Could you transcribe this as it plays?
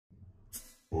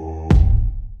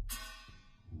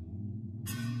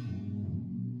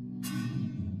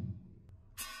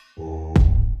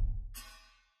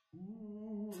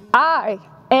I,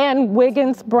 Anne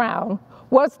Wiggins Brown,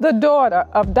 was the daughter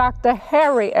of Dr.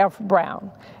 Harry F.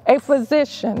 Brown, a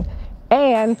physician,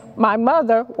 and my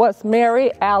mother was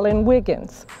Mary Allen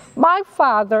Wiggins. My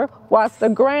father was the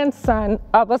grandson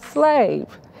of a slave,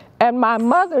 and my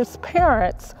mother's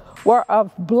parents were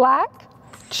of Black,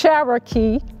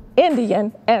 Cherokee,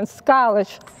 Indian, and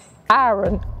Scottish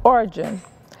Iron origin.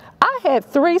 I had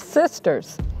three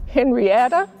sisters,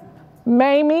 Henrietta,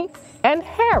 Mamie, and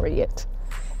Harriet.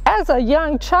 As a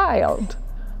young child,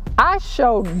 I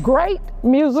showed great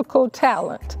musical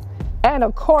talent, and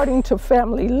according to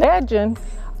family legend,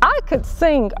 I could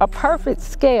sing a perfect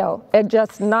scale at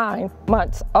just 9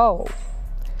 months old.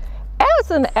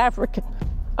 As an African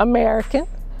American,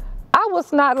 I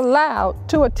was not allowed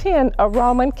to attend a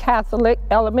Roman Catholic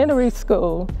elementary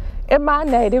school in my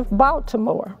native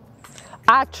Baltimore.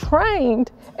 I trained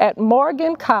at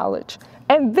Morgan College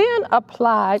and then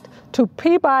applied to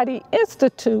Peabody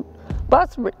Institute,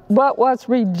 but was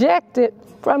rejected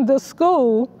from the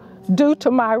school due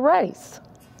to my race.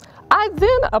 I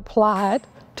then applied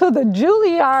to the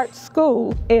Juilliard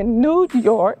School in New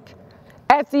York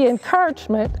at the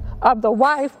encouragement of the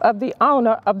wife of the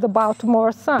owner of the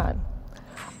Baltimore Sun.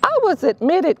 I was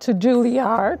admitted to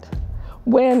Juilliard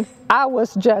when I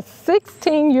was just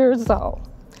 16 years old,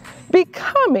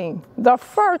 becoming the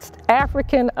first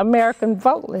African American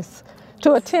vocalist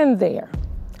to attend there.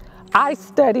 I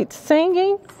studied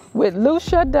singing with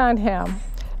Lucia Dunham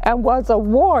and was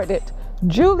awarded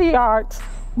Juilliard's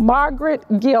Margaret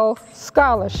Gill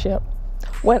Scholarship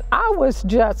when I was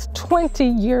just 20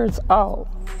 years old.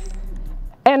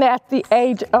 And at the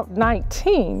age of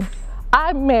 19,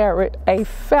 I married a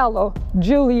fellow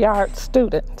Juilliard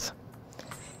student.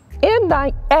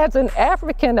 As an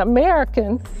African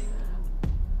American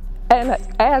and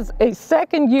as a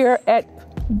second year at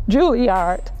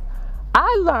Juilliard,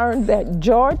 I learned that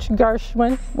George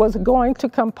Gershwin was going to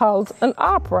compose an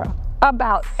opera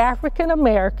about African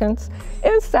Americans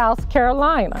in South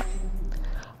Carolina.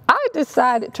 I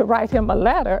decided to write him a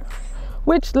letter,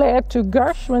 which led to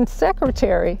Gershwin's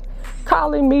secretary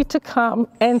calling me to come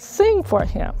and sing for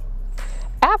him.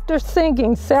 After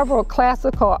singing several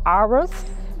classical arias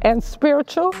and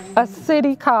spiritual, A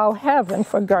City Called Heaven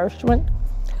for Gershwin,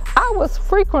 I was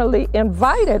frequently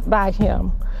invited by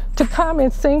him to come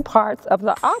and sing parts of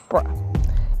the opera,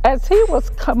 as he was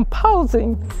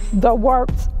composing the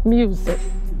work's music.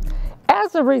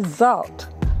 As a result,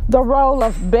 the role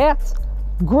of Beth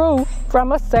grew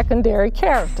from a secondary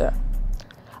character.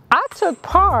 I took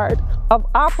part of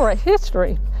opera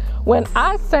history when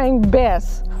I sang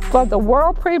Bess for the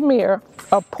world premiere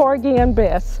of Porgy and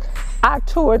Bess. I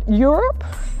toured Europe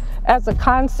as a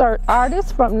concert artist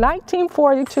from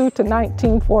 1942 to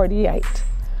 1948.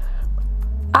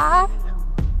 I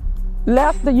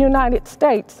left the United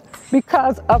States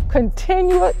because of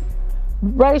continued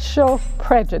racial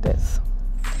prejudice.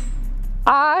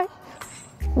 I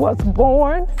was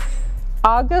born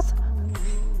August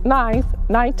 9th,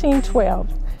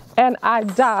 1912, and I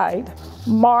died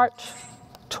March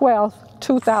 12th,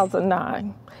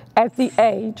 2009, at the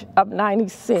age of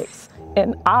 96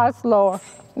 in Oslo,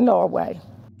 Norway.